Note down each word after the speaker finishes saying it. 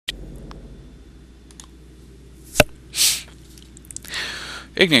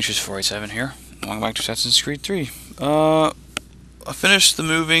Ignatius487 here. Welcome back to Assassin's Creed 3. I finished the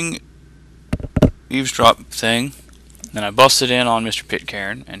moving eavesdrop thing, then I busted in on Mr.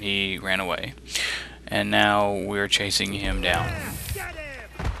 Pitcairn, and he ran away. And now we're chasing him down.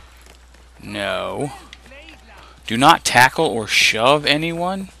 No. Do not tackle or shove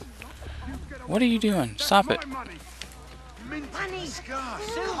anyone? What are you doing? Stop it.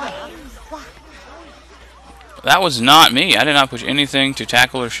 That was not me. I did not push anything to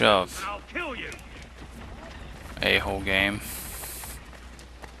tackle or shove. A-hole game.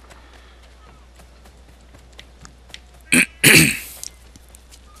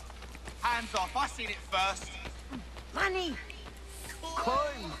 Hands off, I seen it first. Money!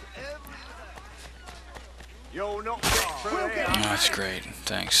 Coins You'll not get through here. Oh, that's great.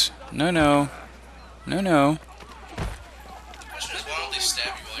 Thanks. No, no. No, no. Question is, why don't they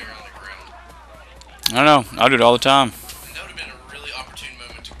stab you while you're on the ground? I don't know. I'll do it all the time. And that would have been a really opportune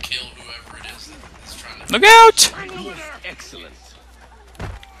moment to kill whoever it is that's trying to... Look out! Excellent.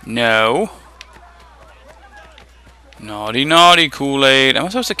 No. Naughty, naughty Kool-Aid. Am I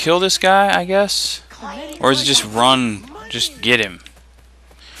supposed to kill this guy, I guess? Or is it just run? Just get him.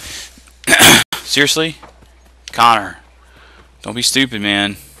 Seriously? Connor. Don't be stupid,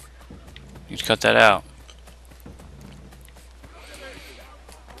 man. You need to cut that out.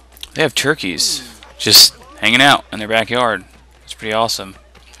 They have turkeys just hanging out in their backyard. It's pretty awesome.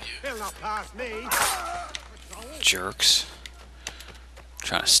 They'll not pass me. Jerks.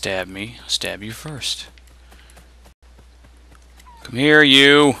 Trying to stab me. I'll stab you first. Come here,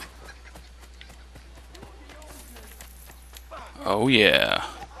 you. Oh, yeah.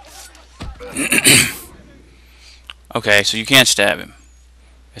 Okay, so you can't stab him.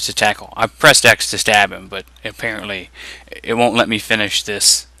 It's a tackle. I pressed X to stab him, but apparently it won't let me finish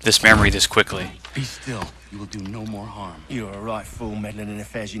this memory this quickly. Be still. You will do no more harm. You're a right fool meddling in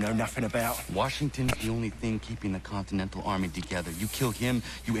affairs you know nothing about. Washington's the only thing keeping the Continental Army together. You kill him,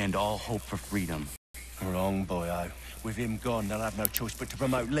 you end all hope for freedom. Wrong, boyo. With him gone, they'll have no choice but to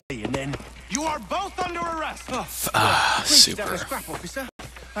promote Lee, and then... You are both under arrest. Super. Scrap, officer.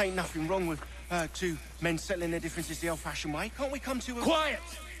 Ain't nothing wrong with two men settling their differences the old-fashioned way. Can't we come to a... Quiet.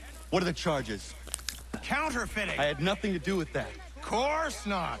 What are the charges? Counterfeiting. I had nothing to do with that. Course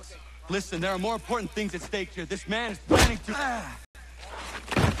not. Listen, there are more important things at stake here. This man is planning to...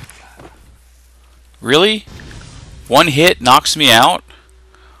 Really? One hit knocks me out?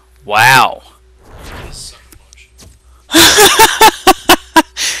 Wow.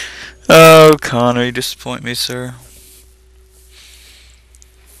 Oh, Connor, you disappoint me, sir.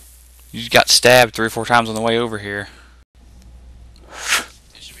 You got stabbed 3 or 4 times on the way over here.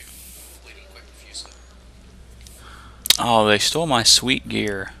 Oh, they stole my sweet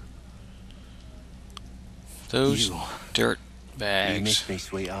gear. Those dirt You bags. missed me,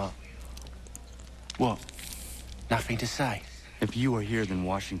 sweetheart. What? Nothing to say? If you are here, then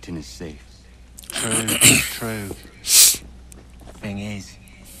Washington is safe. True, true. Thing is,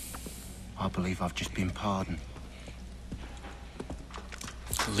 I believe I've just been pardoned.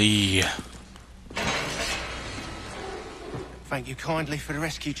 Lee. Thank you kindly for the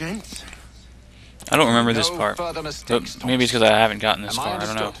rescue, gents. I don't remember this No part. further mistakes, But maybe it's because I haven't gotten this Am I far. I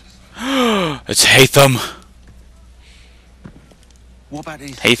don't know. understood? It's Hatham. What about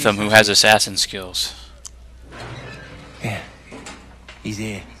these... Hatham, who has assassin skills. Yeah, he's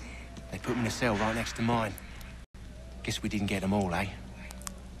here. They put him in a cell right next to mine. Guess we didn't get them all, eh?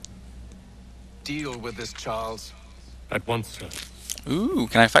 Deal with this, Charles. At once, sir. Ooh,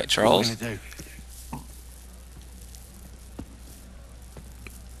 can I fight Charles? What are we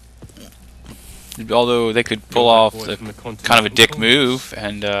gonna do? Although they could pull off the kind of a dick move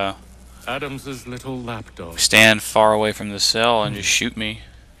and Adams's little lapdog. stand far away from the cell and just shoot me.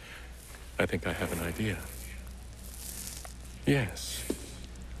 I think I have an idea. Yes.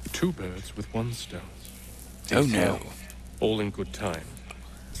 2 birds with 1 stone. Oh no. All in good time.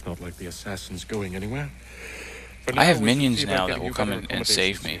 It's not like the assassin's going anywhere. For I now, have we should minions see about now that getting will you come better and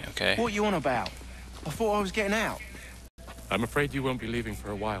save me, accommodations okay? What are you on about? I thought I was getting out. here. I'm afraid you won't be leaving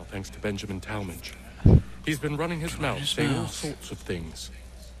for a while, thanks to Benjamin Talmadge. He's been running his mouth, saying all sorts of things.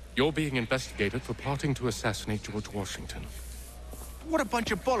 You're being investigated for plotting to assassinate George Washington. What a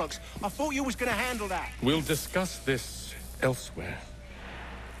bunch of bollocks. I thought you was gonna handle that. We'll discuss this elsewhere.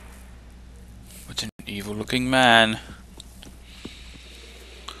 What's an evil-looking man?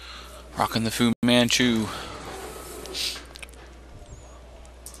 Rocking the Fu Manchu.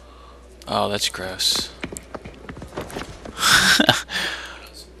 Oh, that's gross.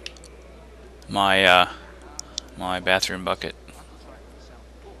 My bathroom bucket.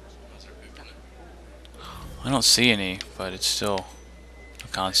 I don't see any, but it's still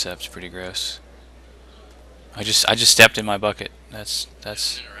concept's pretty gross. I just stepped in my bucket. That's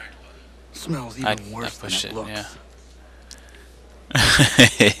Smells I even worse than pushed it it. looks. Yeah.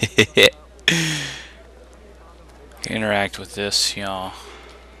 Interact with this, y'all.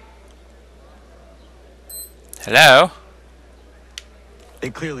 Hello? They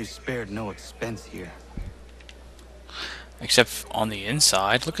clearly spared no expense here. Except on the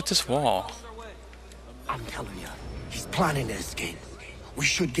inside. Look at this wall. I'm telling you, he's planning to escape. We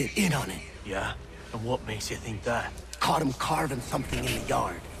should get in on it. Yeah? And what makes you think that? Caught him carving something in the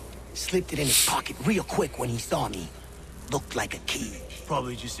yard. Slipped it in his pocket real quick when he saw me. Looked like a key.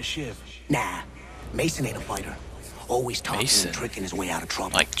 Probably just a shiv. Nah, Mason ain't a fighter. Always talking Mason? and tricking his way out of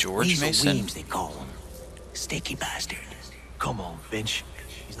trouble. Like George He's Mason? a Weems, they call him. Sticky bastard. Come on, Finch.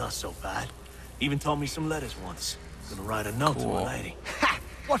 He's not so bad. Even told me some letters once. Gonna write a note to Cool. a lady. Ha!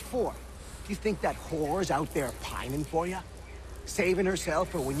 What for? Do you think that whore's out there pining for you? Saving herself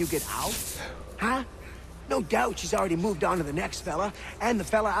for when you get out? Huh? No doubt she's already moved on to the next fella, and the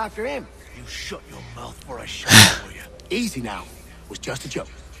fella after him. You shut your mouth before I shut for you. Easy now. Was just a joke.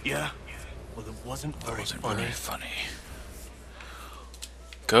 Yeah? Well, it wasn't very Wasn't funny. very funny.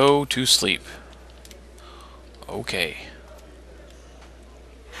 Go to sleep. Okay.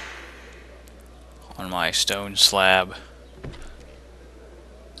 On my stone slab. I feel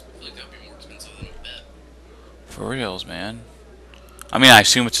like that'd be more expensive than a bed. For reals, man. I mean, I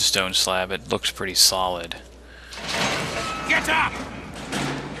assume it's a stone slab. It looks pretty solid. Get up!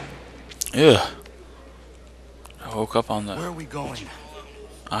 Ugh. I woke up on Where the... are we going?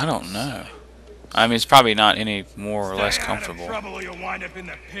 I don't know. I mean, it's probably not any more or less comfortable. Trouble or you'll wind up in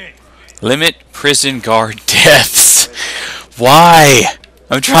the pit. Limit prison guard deaths. Why?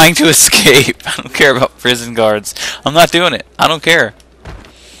 I'm trying to escape. I don't care about prison guards. I'm not doing it. I don't care.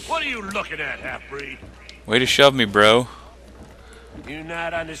 What are you looking at, half-breed? Way to shove me, bro. You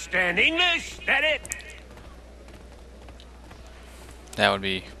not understand English? That it? That would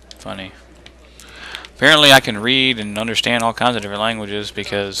be funny. Apparently I can read and understand all kinds of different languages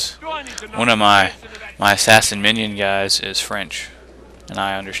because one of my assassin minion guys is French. And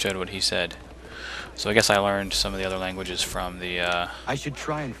I understood what he said. So I guess I learned some of the other languages from the, I should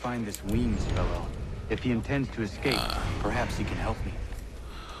try and find this Weems fellow. If he intends to escape, perhaps he can help me.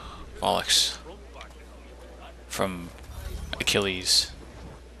 Bollocks. From Achilles.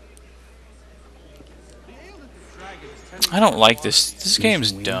 I don't like this. This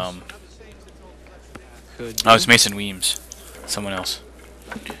game's Weems? dumb. Oh, it's Mason Weems. Someone else.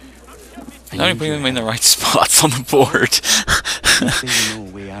 I'm not even putting them in the right spots on the board. You say you know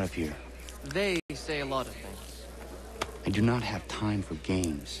a way out of here. They say a lot of things. I do not have time for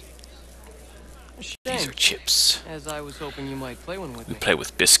games. These Shame, are chips. as I was hoping you might play one with We me. play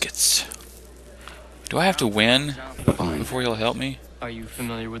with biscuits. Do I have to win Fine. before you'll help me? Are you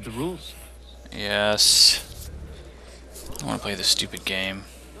familiar with the rules? Yes. I want to play this stupid game.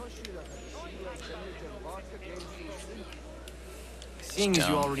 Seeing as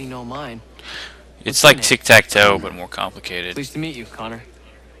you dumb. already know mine, It's like tic-tac-toe, but more complicated. pleased to meet you, Connor.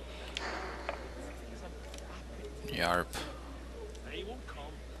 Yarp.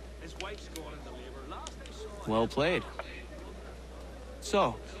 Well played.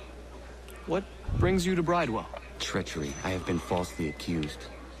 So, what brings you to Bridewell? Treachery. I have been falsely accused.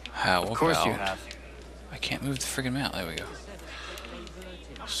 How Of course you about- have. I can't move the friggin' mount. There we go.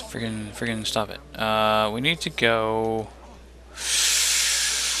 Just friggin' stop it. We need to go...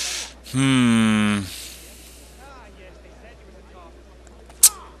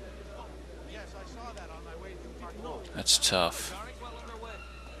 That's tough.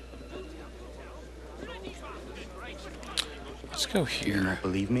 Let's go Do you here. not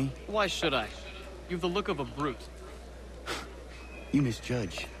believe me? Why should I? You've the look of a brute. You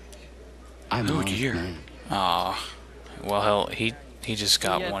misjudge. I'm an Oh honest dear. man. Aw. Well, he just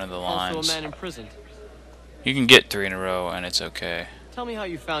got Yet one of the also lines. a man imprisoned. You can get 3 in a row, and it's okay. Tell me how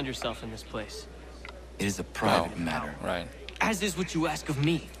you found yourself in this place. It is a private Oh, matter. Right. As is what you ask of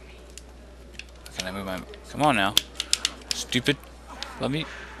me. Can I move my... Come on now. Stupid. Let me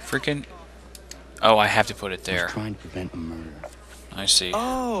freaking... Oh, I have to put it I was there. trying to prevent a murder. I see.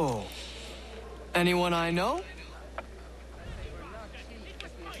 Oh. Anyone I know?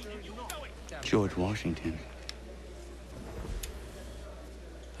 George Washington.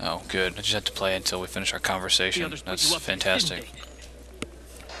 Oh, good. I just have to play until we finish our The conversation. others put That's you up to this, fantastic. didn't they?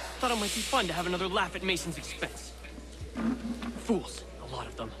 Thought it might be fun to have another laugh at Mason's expense. Fools, a lot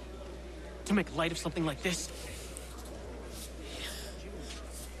of them. To make light of something like this.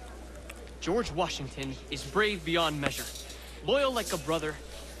 George Washington is brave beyond measure, loyal like a brother,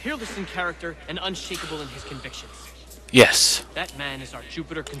 peerless in character, and unshakable in his convictions. Yes. That man is our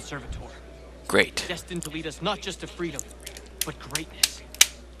Jupiter Conservator, Great. destined to lead us not just to freedom, but greatness.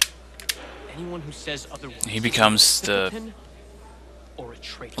 Anyone who says otherwise, He becomes the, simpleton or a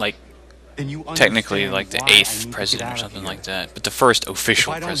traitor. like, Then you technically understand like the why I need 8th to get president or out of something here. like that. But the first If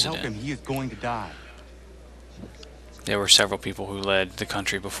official I don't help him, president. he is going to die. There were several people who led the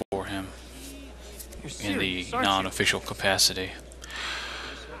country before him You're in the serious, aren't you? non-official capacity.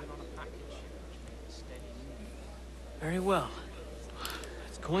 Very well.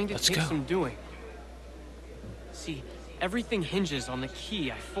 It's going to Let's take go. some doing. See, everything hinges on the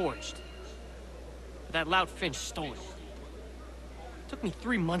key I forged. That lout Finch stole it. Took me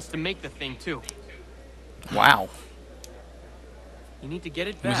 3 months to make the thing, too. Wow. You need to get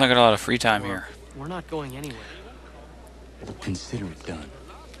it He back. must not got a lot of free time here. We're not going anywhere. Consider it done.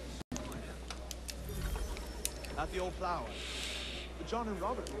 At the old flower. But John and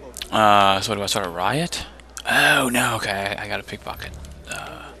Robert were both. So what do I start a riot? Oh no, okay, I got a pickpocket.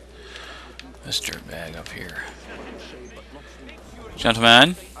 This dirt bag up here.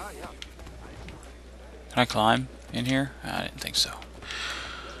 Gentlemen, can I climb in here? I didn't think so.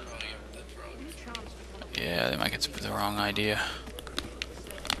 Yeah, they might get the wrong idea.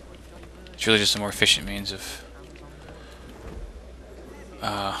 It's really just a more efficient means of.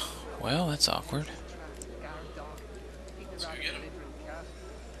 Well, that's awkward.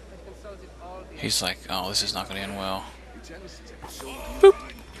 He's like, oh, this is not going to end well. Boop.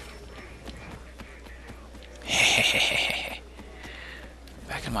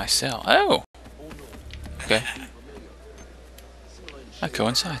 Back in my cell. Oh! Okay. That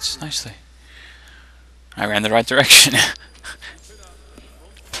coincides nicely. I ran the right direction.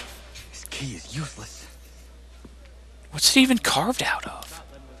 This key is useless. What's it even carved out of?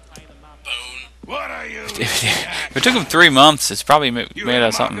 Bone. What are you? If it took him 3 months, it's probably made out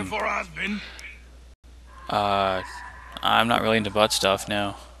of something. For husband? I'm not really into butt stuff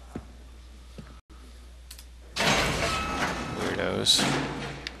now. Weirdos.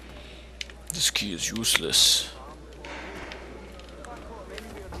 This key is useless.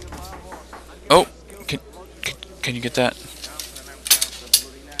 Oh, can you get that?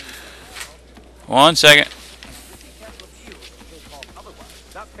 1 second.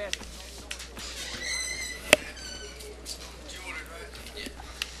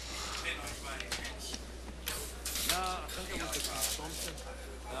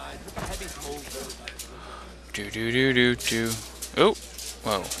 Do do do do do. Oh,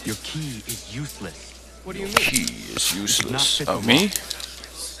 whoa. Your key is useless. What do you mean? Key is useless. fit Oh, the me? lock.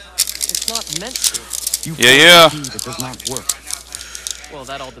 It's not meant to. You Yeah, found a key that does not work. Well,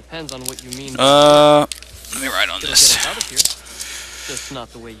 that all depends on what you mean. Let me write on It'll get this. us out of here. Just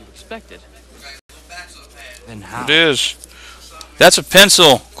not the way you expected. Then how? It is. That's a pencil,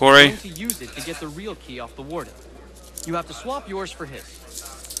 I'm Corey. going to use it to get the real key off the warden. You have to swap yours for his.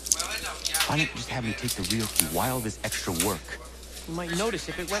 Why don't you just have me take the real key? Why all this extra work? You might notice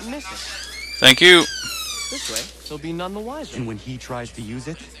if it went missing. Thank you. This way, he'll be none the wiser. And when he tries to use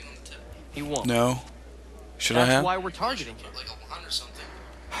it, He won't. No. Should I That's have? why we're targeting him. Like a wand or something.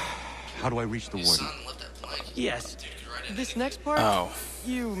 how do I reach the warden? Son, let that fly. Yes. This next part, Oh,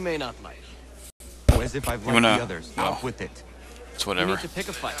 you may not like. Oh, as if I've You liked wanna- the others. no. Off with it. it's You whatever. need to pick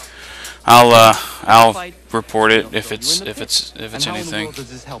a fight. I'll report it They'll if throw it's you in the pit. And how in the anything. world does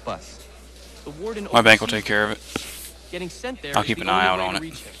this help us? The warden My bank will oversees take care of it. Getting sent there I'll is keep the an eye out only way on to it,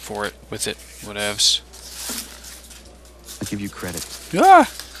 reach him. for it, with it, whatevs. I give you credit. Yeah.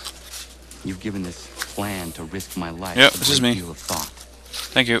 You've given this plan to risk my life Yep, a this is great me. deal of thought.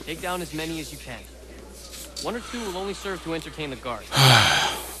 Thank you. Take down as many as you can. 1 or 2 will only serve to entertain the guard.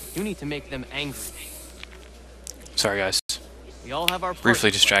 You need to make them angry. Sorry, guys. We all have our part Briefly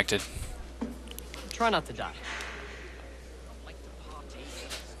to play. distracted. Try not to die.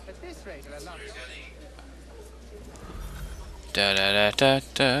 Da da da da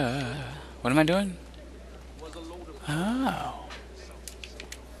da. What am I doing? Oh.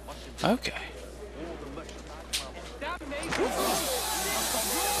 Okay.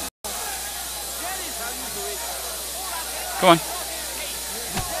 Come on.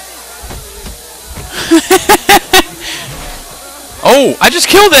 Oh, I just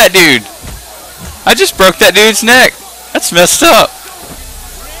killed that dude. I just broke that dude's neck. That's messed up.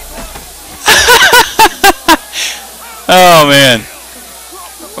 Oh man.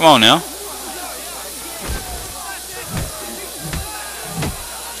 Come on now.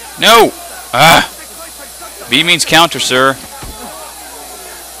 No. Ah. B means counter, sir.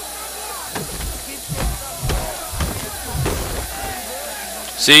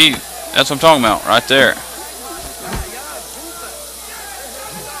 See, that's what I'm talking about, right there.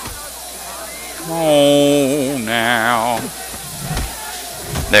 Come on now.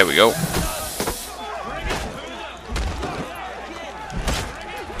 There we go.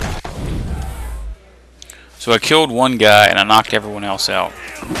 So I killed one guy and I knocked everyone else out.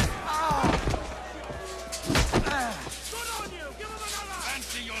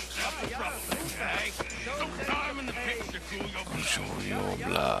 Show your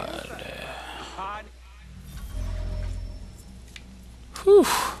blood. Whew.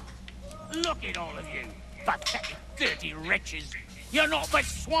 Look at all of you, pathetic, dirty wretches. You're not but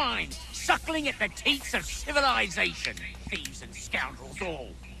swine, suckling at the teats of civilization. Thieves and scoundrels all.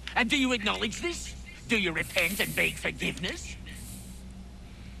 And do you acknowledge this? Do you repent and beg forgiveness?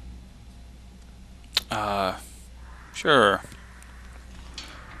 Sure.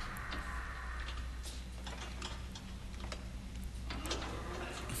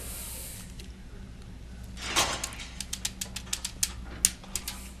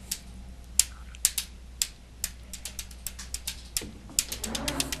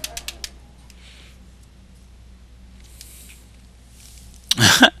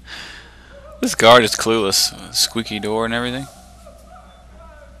 This guard is clueless. Squeaky door and everything.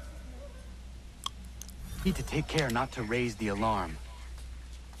 Need to take care not to raise the alarm.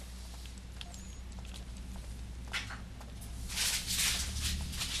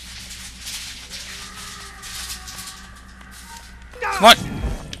 Come on.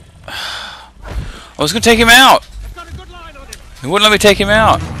 I was gonna take him out. He wouldn't let me take him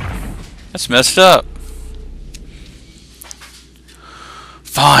out. That's messed up.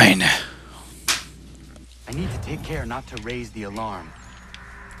 Fine. I need to take care not to raise the alarm.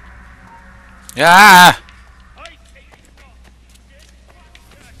 Yeah.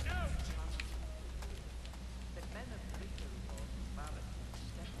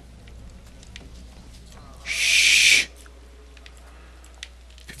 Shh.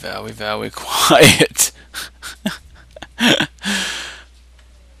 Be very quiet.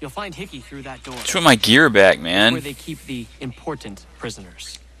 You'll find Hickey through that door. Let's put my gear back, man. Where they keep the important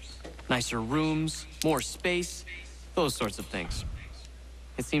prisoners. Nicer rooms, more space, those sorts of things.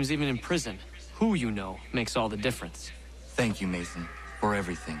 It seems even in prison, who you know makes all the difference. Thank you, Mason, for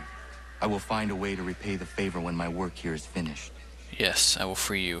everything. I will find a way to repay the favor when my work here is finished. Yes, I will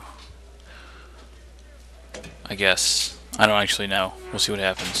free you. I guess. I don't actually know. We'll see what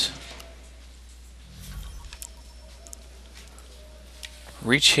happens.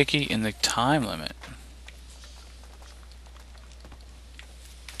 Reach Hickey in the time limit.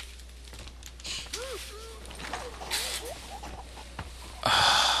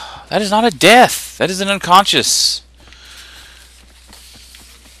 That is not a death. That is an unconscious.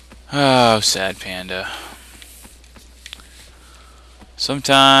 Oh, sad panda.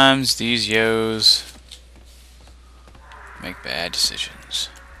 Sometimes these yos make bad decisions.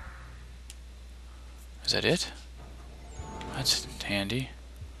 Is that it? That's handy.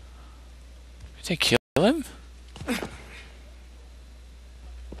 Did they kill him?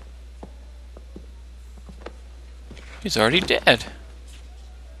 He's already dead.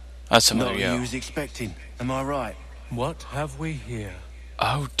 That's some other Not what yo. you was expecting. Am I right? What have we here?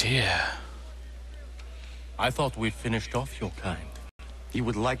 Oh dear. I thought we'd finished off your kind. You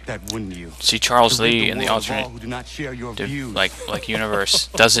would like that, wouldn't you? See, Charles To rid Lee in the world of all alternate who do not share your views. like universe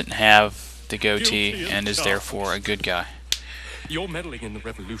doesn't have the goatee and is therefore a good guy. Your meddling in the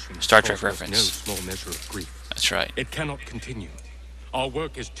revolution Star Trek caused us reference. no small measure of grief. That's right. It cannot continue. Our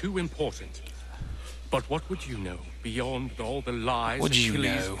work is too important. But what would you know beyond all the lies Would you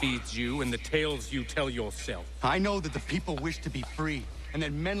Achilles know? feeds you and the tales you tell yourself? I know that the people wish to be free, and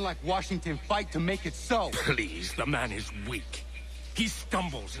that men like Washington fight to make it so. Please, the man is weak. He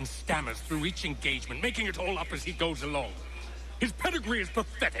stumbles and stammers through each engagement, making it all up as he goes along. His pedigree is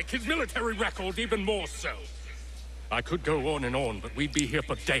pathetic, his military record even more so. I could go on and on, but we'd be here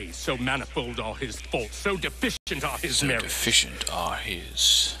for days. So manifold are his faults, so deficient are his So merits. deficient are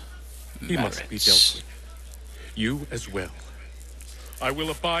his He must be dealt merits. with. You as well. I will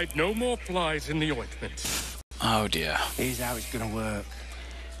abide no more flies in the ointment. Oh dear. Here's how it's gonna work.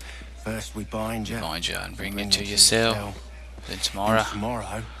 First we bind you. Bind you and bring you you to your cell. Then tomorrow, And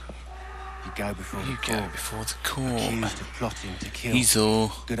tomorrow, you go before you the go court. before the court. Accused of plotting to kill He's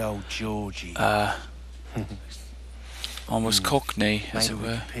all, good old Georgie. almost cockney, as Maybe it we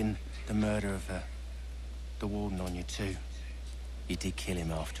were. could pin the murder of the warden on you too. You did kill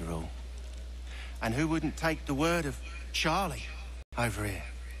him after all. And who wouldn't take the word of Charlie over here?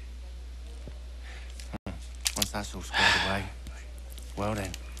 Once that's all squared away, well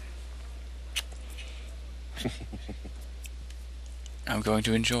then. I'm going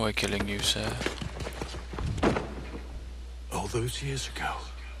to enjoy killing you, sir. All those years ago,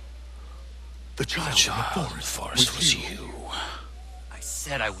 The child, in the forest was you. I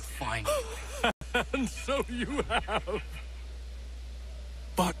said I would find you. And so you have.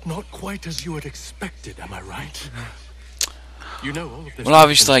 But not quite as you had expected, am I right? You know all of this. Well,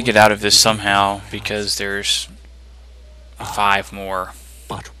 obviously I get out of this somehow because there's 5 more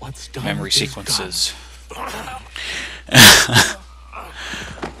But what's done memory is sequences.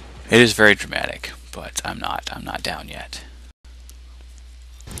 It is very dramatic, but I'm not down yet.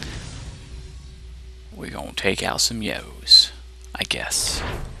 We're gonna take out some yos, I guess.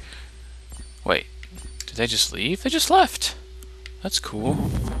 Wait, did they just leave? They just left. That's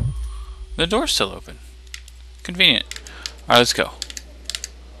cool. The door's still open. Convenient. Alright, let's go.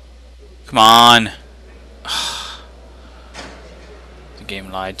 Come on. The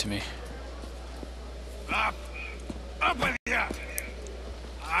game lied to me. Up with you!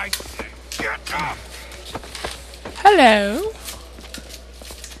 I said, get up! Hello.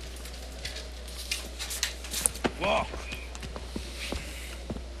 Walk.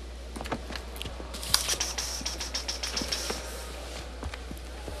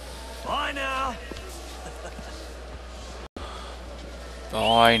 Bye now.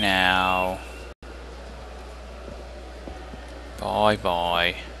 Bye now. Bye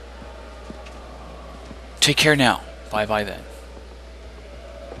bye. Take care now. Bye bye then.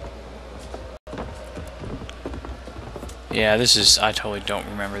 Yeah, this is, I totally don't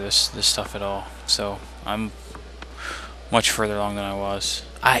remember this stuff at all. So I'm much further along than I was.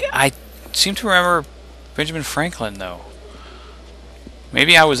 I seem to remember Benjamin Franklin though.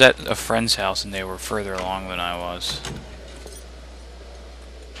 Maybe I was at a friend's house and they were further along than I was.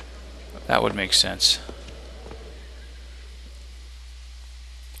 That would make sense.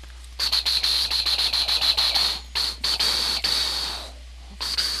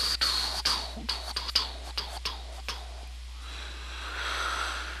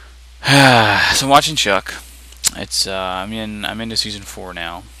 So I'm watching Chuck. It's I'm into season 4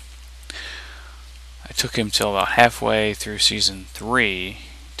 now. I took him till about halfway through season 3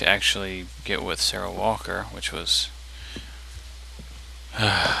 to actually get with Sarah Walker, which was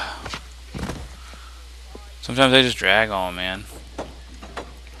sometimes they just drag on, man.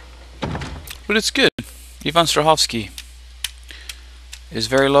 But it's good. Yvonne Strahovski is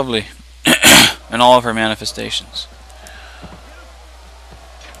very lovely in all of her manifestations.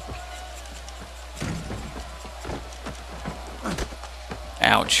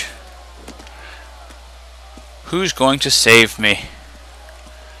 Ouch. Who's going to save me?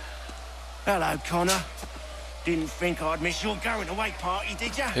 Hello, Connor. Didn't think I'd miss your going away party,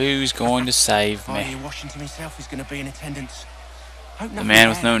 did ya? Who's going to save I me? hear Washington himself is going to be in attendance. Hope The man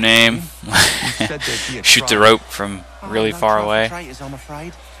with no name. Shoot the rope from really far away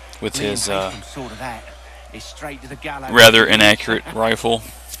with his rather inaccurate rifle.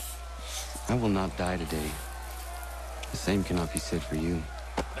 I will not die today. The same cannot be said for you.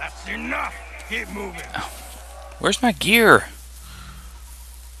 That's enough! Keep moving! Where's my gear?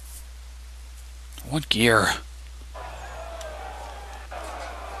 What gear?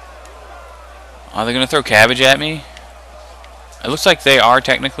 Are they gonna throw cabbage at me? It looks like they are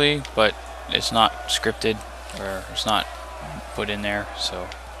technically, but it's not scripted or it's not put in there, so.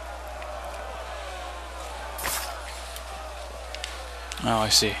 Oh, I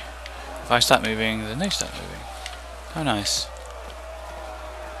see. If I stop moving, then they stop moving. How nice.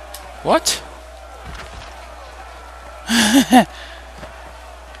 What? Look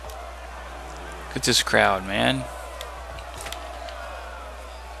at this crowd, man.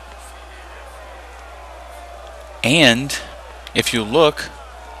 And if you look,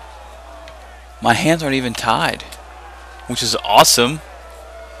 my hands aren't even tied, which is awesome.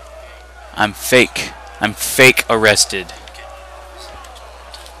 I'm fake. I'm fake arrested.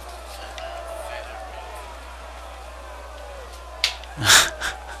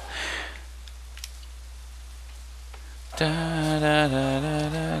 Da, da, da, da,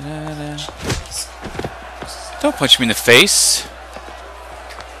 da, da. Don't punch me in the face.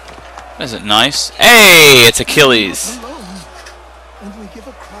 Isn't nice? Hey, it's Achilles. And we give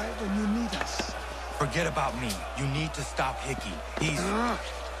a cry when you need us. Forget about me. You need to stop Hickey. He's...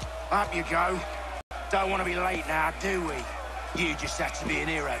 Up you go. Don't want to be late now, do we? You just had to be an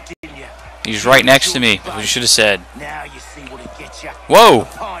hero, didn't you? He's right next to me. That's what you should have said. Now you see what it gets you. Whoa!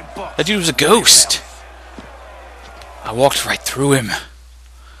 That dude was a ghost. I walked right through him.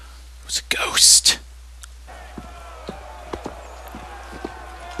 It was a ghost.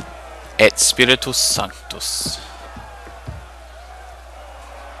 Et Spiritus Sanctus.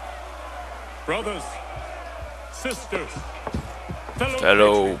 Brothers, sisters,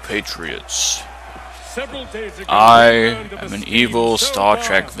 Fellow patriots. Several days ago, I we learned of am a an scheme evil so Star vast,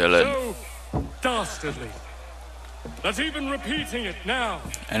 Trek villain. so dastardly that even repeating it now.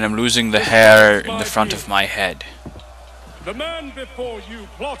 And I'm losing the hair in the front of my head. The man before you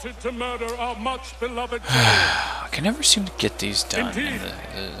plotted to murder our much beloved general. I can never seem to get these done in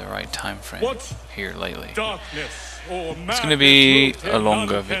the right time frame here lately. It's going to be a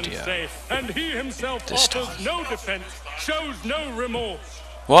longer video And he himself this offers time. no defense, shows no remorse.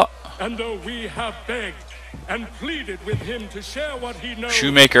 What? And though we have begged and pleaded with him to share what he knows,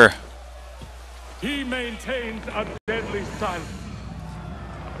 Shoemaker. he maintains a deadly silence.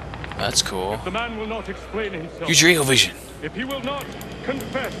 That's cool. The man will not explain himself. Use your eagle vision. If he will not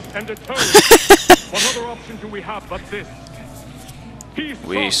confess and atone, what other option do we have but this?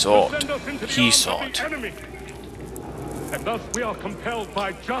 We sought. He sought. And thus we are compelled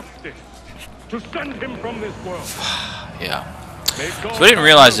by justice to send him from this world. Yeah. So I didn't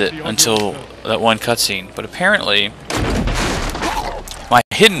realize it until that one cutscene, but apparently my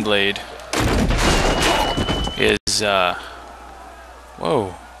hidden blade is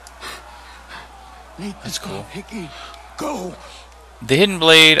whoa. That's cool. Go. The hidden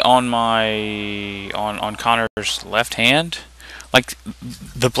blade on my on Connor's left hand, like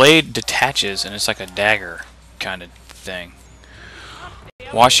the blade detaches and it's like a dagger kind of thing.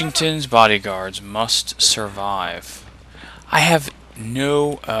 Washington's bodyguards must survive. I have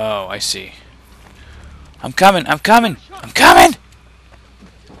no... Oh, I see. I'm coming, I'm coming, I'm coming!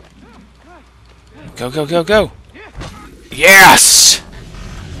 Go, go, go, go! Yes!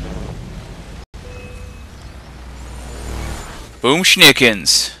 Boom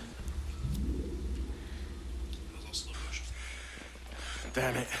schnickens.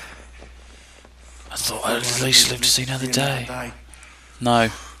 Damn it. I thought I'd at least live to see another day. No.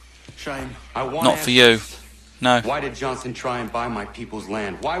 Shame. Not for you. No. Why did Johnson try and buy my people's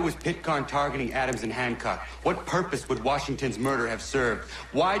land? Why was Pitcairn targeting Adams and Hancock? What purpose would Washington's murder have served?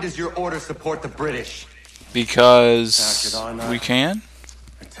 Why does your order support the British? Because we can?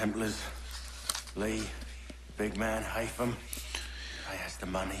 The Templars, Lee, big man, Haytham. They has the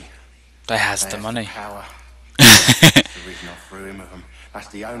money. They has the money. Power. That's the reason I threw him with them. That's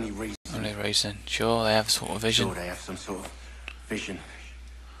the only reason. Only reason. Sure, they have a sort of vision. Sure, they have some sort of vision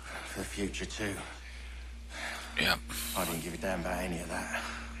for the future too. Yep. I didn't give a damn about any of that.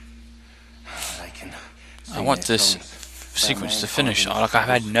 They can. I want this sequence to finish. Like I've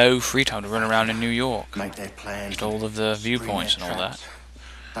had no free time to run around in New York. Make their plans. With all of the viewpoints and all that.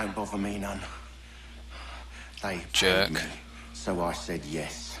 Don't bother me none. They jerk. paid me, so I said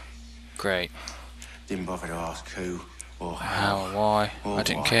yes. Great. Didn't bother to ask who or how or why. I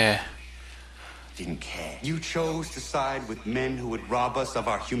didn't care. Didn't care. You chose to side with men who would rob us of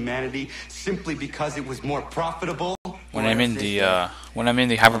our humanity simply because it was more profitable? When I'm in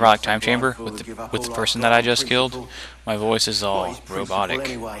the hyperbolic time chamber with the person that I just killed, my voice is all robotic.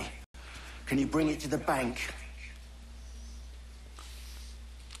 Anyway, can you bring it to the bank?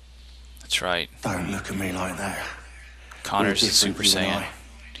 That's right. Don't look at me like that. Connor's the Super Saiyan.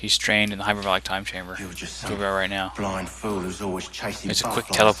 He's trained in the hyperbolic time chamber. You're just Go right now. Blind fool who's always chasing It's a quick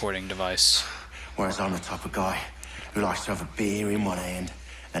butterflies. teleporting device. Whereas I'm the type of guy who likes to have a beer in one hand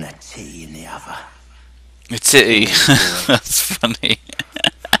and a tea in the other. A titty. That's funny.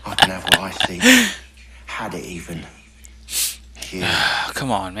 I can have what I see. Had it even. You,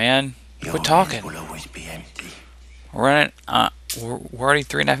 Come on, man. your Quit talking. hands will always be empty. We're running. We're already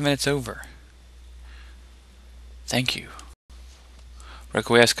 3.5 minutes over. Thank you.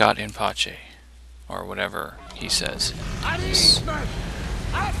 Requiescat in pace, or whatever he says.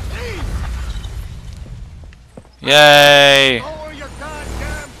 Yay! Lower your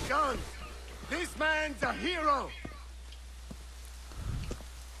goddamn guns. This man's a hero.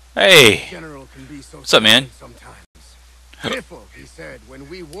 Hey! General can be so What's up, man? sometimes. Piffle, he said, when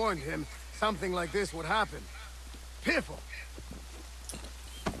we warned him something like this would happen. Piffle.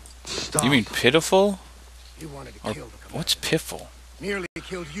 You mean pitiful? He wanted to Or kill the commander. what's piffle? Nearly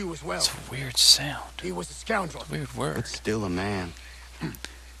killed you as well. It's a weird sound. He was a scoundrel. Weird word. Still a man.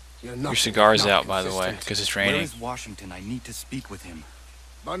 Your cigar's out, by the way, because it's Where raining. is Washington? I need to speak with him.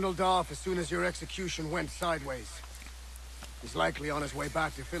 Bundled off as soon as your execution went sideways. He's likely on his way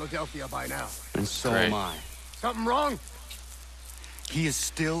back to Philadelphia by now. And so Great. am I. Something wrong? He is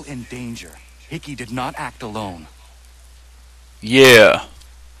still in danger. Hickey did not act alone. Yeah.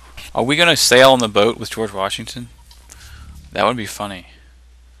 Are we gonna sail on the boat with George Washington? That would be funny.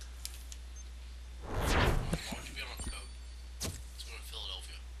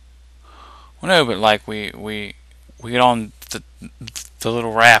 Well, no, but like we get on the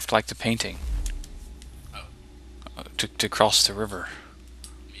little raft, like the painting, to cross the river.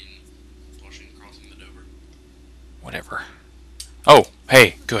 Washington crossing the Dover. Whatever. Oh,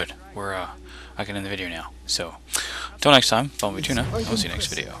 hey, good. We're I I can end the video now. So, until next time, follow me Tuna. I'll see you next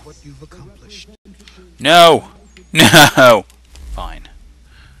video. No! No! Fine.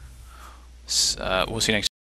 We'll see you next